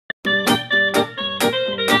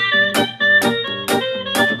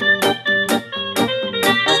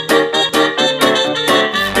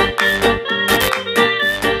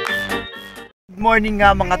morning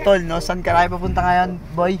nga mga tol, no? Saan ka tayo papunta ngayon,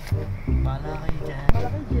 boy? Malaki dyan.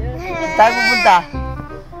 Saan tayo pupunta?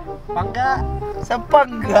 Pangga. Sa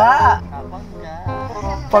Pangga.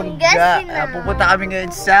 Pangga. Pupunta kami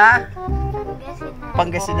ngayon sa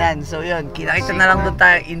Pangasinan. So yun, kita-kita na lang doon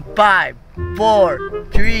tayo in 5,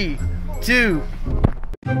 4, 3, 2.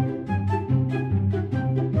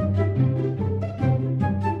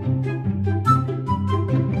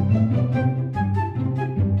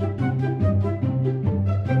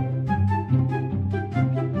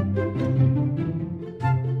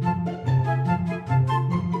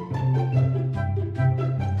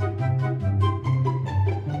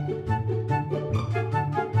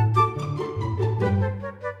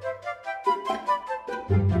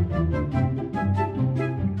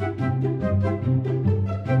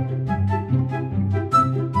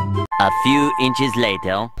 A few inches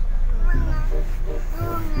later.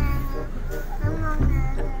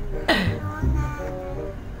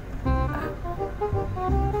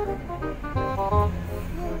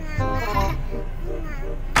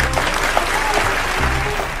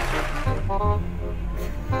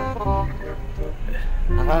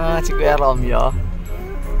 Si Kuya Romeo.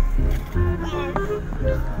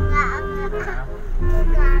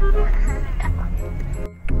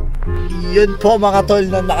 Yun po mga tol,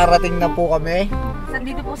 na nakarating na po kami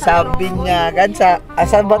sa Binyagan.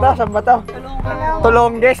 Saan ba to? Saan ba to?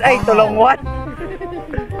 Tulonges. Ay, Tulongwan.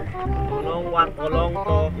 Tulong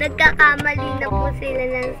to. Nagkakamali na po sila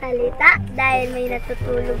ng salita dahil may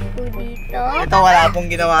natutulog po dito. Ito, wala pong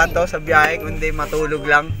ginawa to sa biyahe, kundi matulog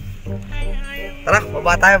lang. Tara,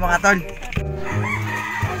 baba tayo mga tol.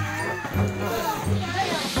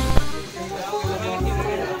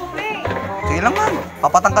 Sige lang man,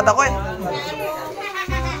 papatangkad ako eh.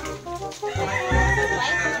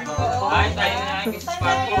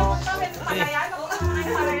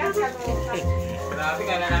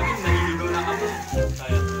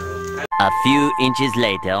 A few inches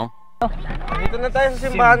later. Dito na tayo sa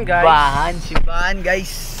simbahan, guys. Simbahan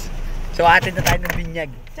guys. So atin na tayo ng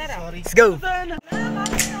Binyag. Let's go!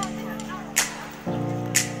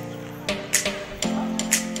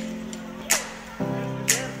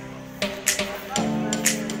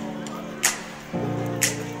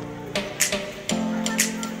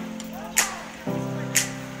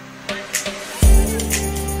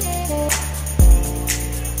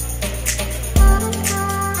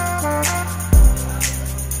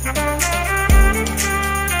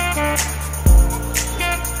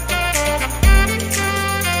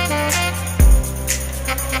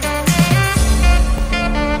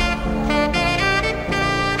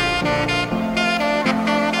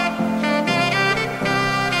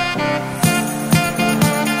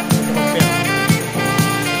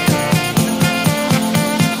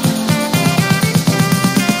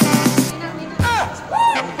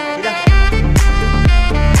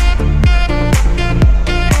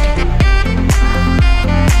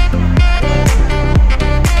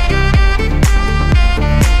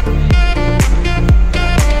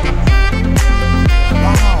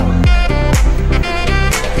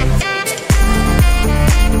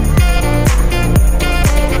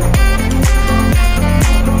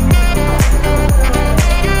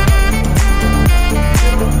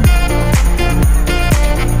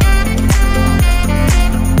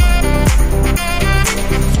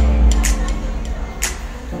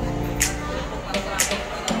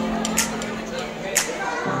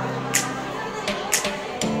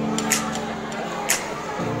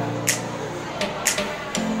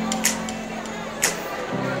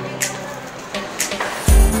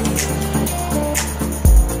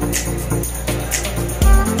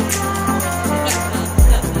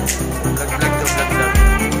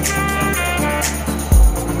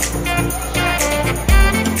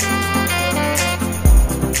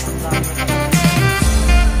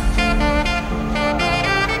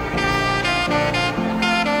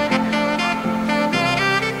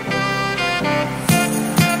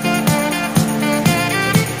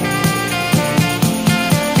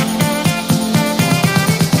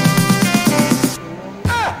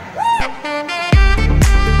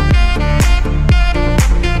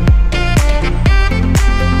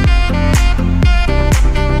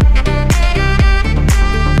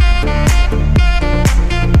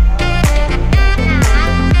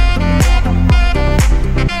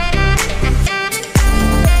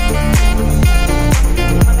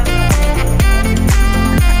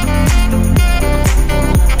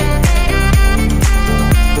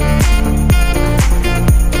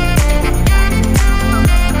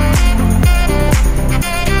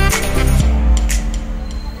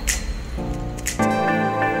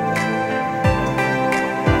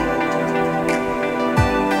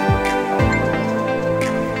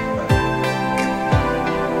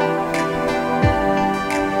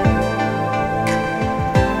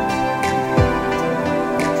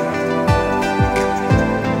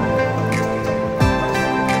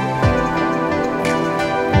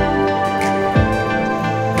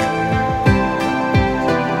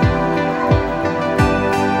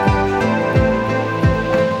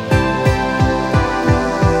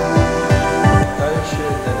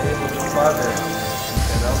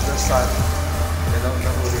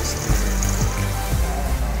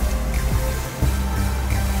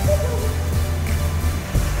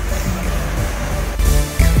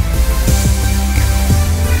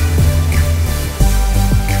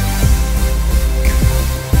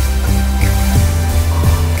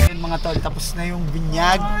 tol, tapos na yung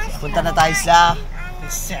binyag. Punta na tayo sa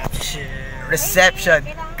reception.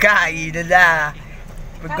 Kain na na.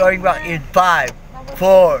 We're going back in 5,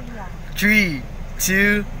 4, 3,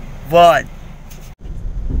 2, 1.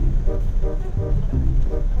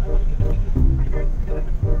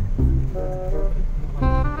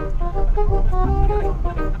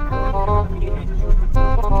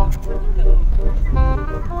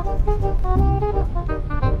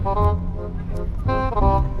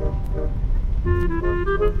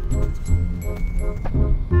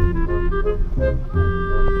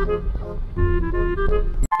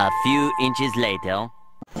 A few inches later.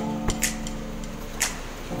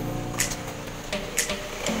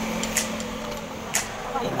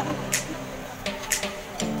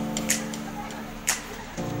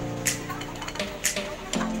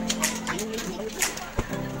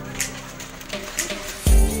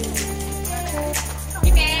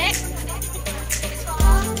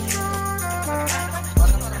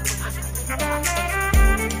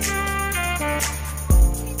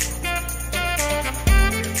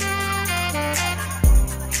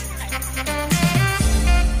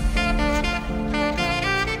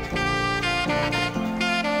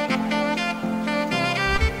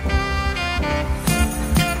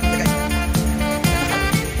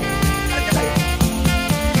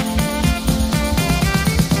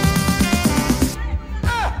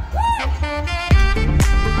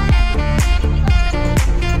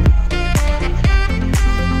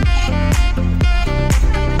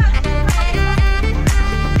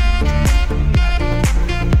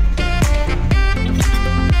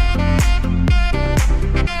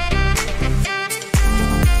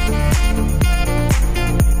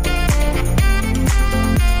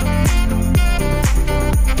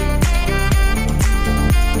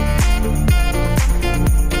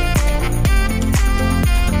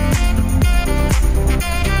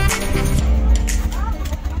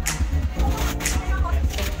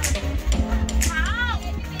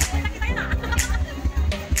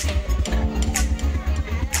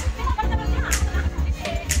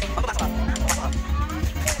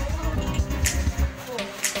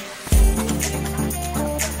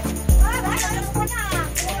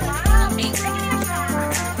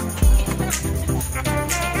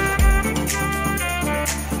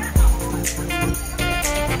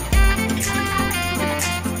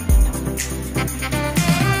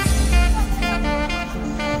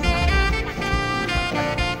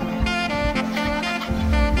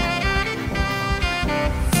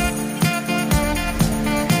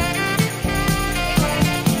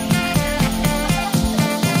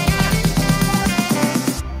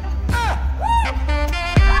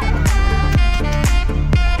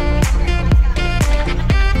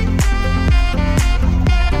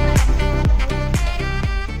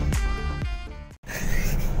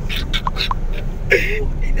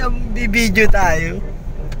 Video tayo.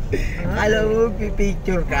 Alam mo,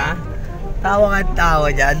 pipicture ka. Tawa ka tawa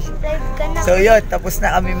dyan. So yun, tapos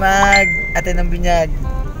na kami mag-attend ng binyag.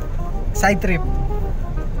 Side trip.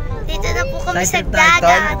 Dito na po kami sa Side trip tayo, tol.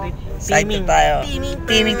 dagat. Side trip tayo.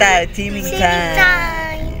 Teaming tayo. Teaming time. time.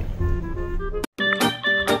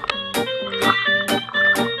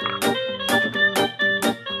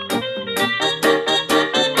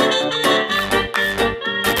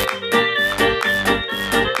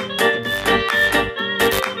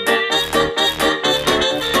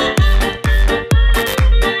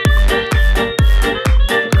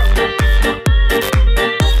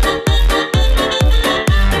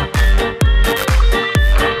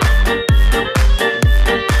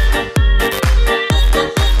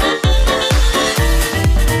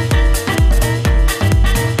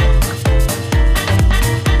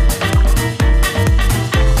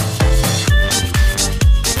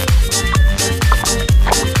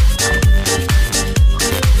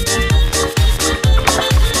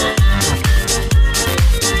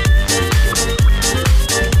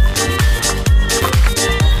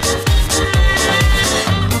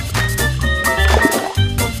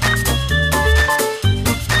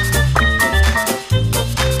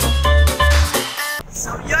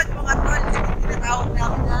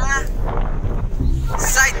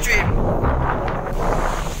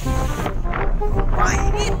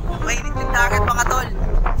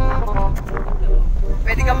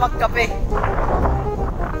 magkape.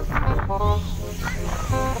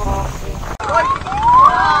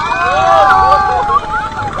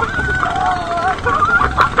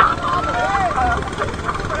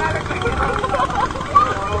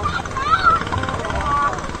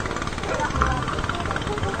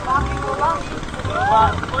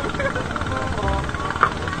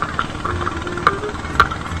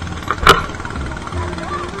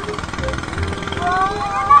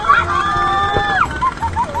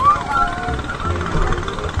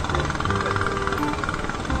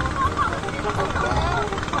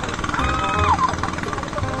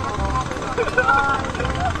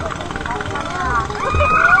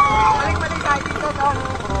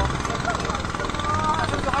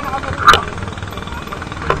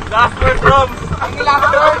 Roms! Ang ilang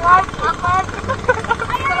Roms!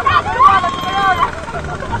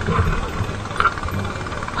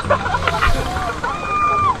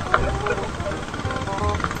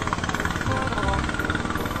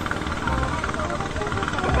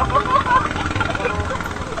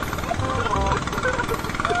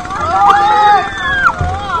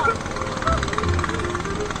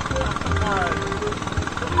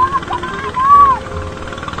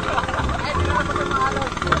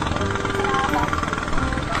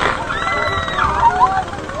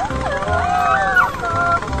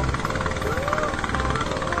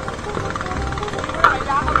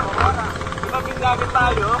 Lapit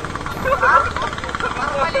tayo. Ha?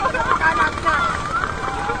 Balik na kanan na.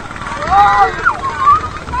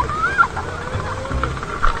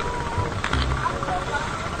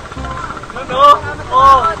 Ano?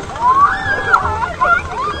 Oh.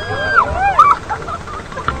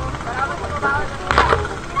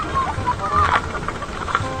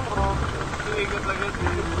 Ikot lagi.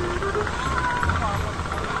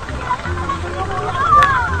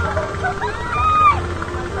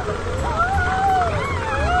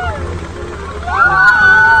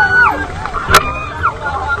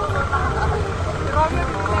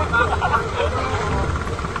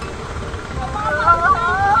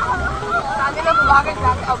 Bakit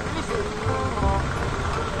lagi ang bilis eh?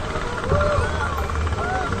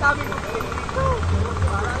 Sabi ko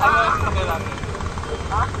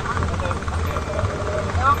ha?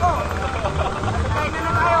 Ewan ko. Kain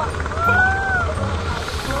na tayo.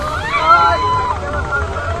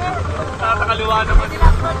 Nakakaliwa naman.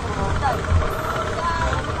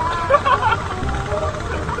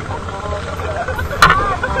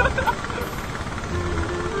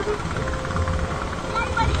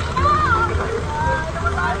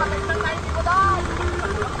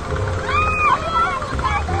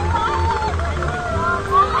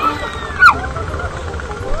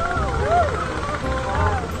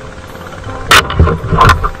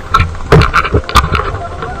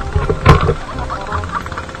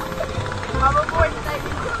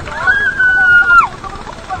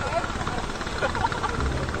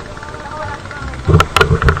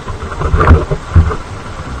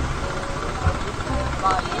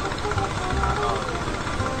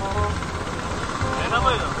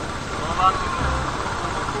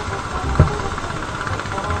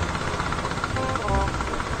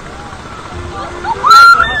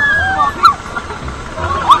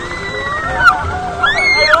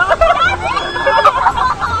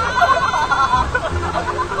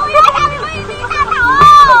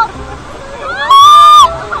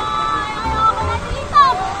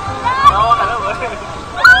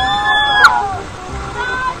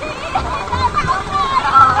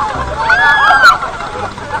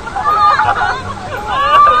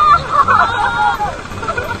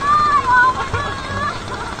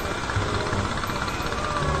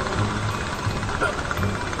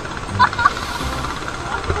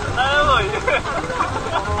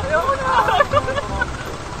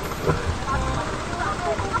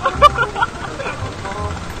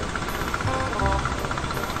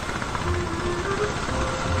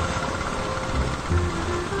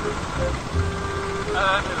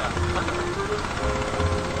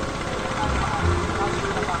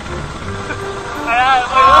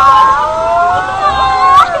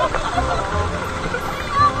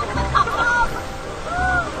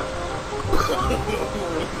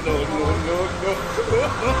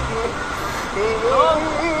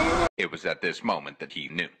 It was at this moment that he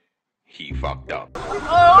knew. He fucked up.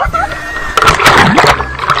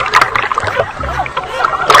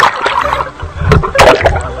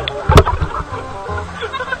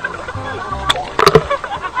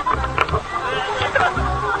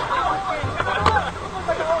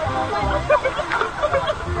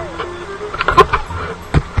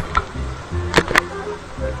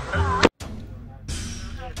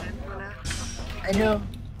 Ano?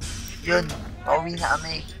 Yun, pauwi na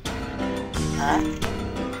kami. Ha?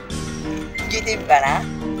 Gitim ka na?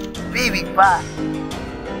 Bibig pa.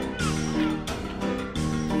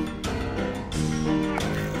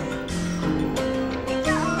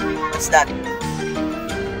 What's that?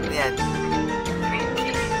 Ayan.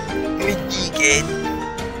 Green chicken.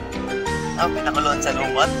 Ang pinakulon sa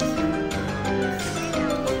lumot.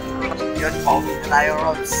 Yun, pauwi na tayo,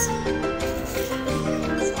 Robs.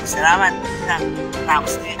 Salamat na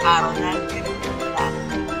tapos na yung araw na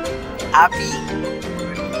happy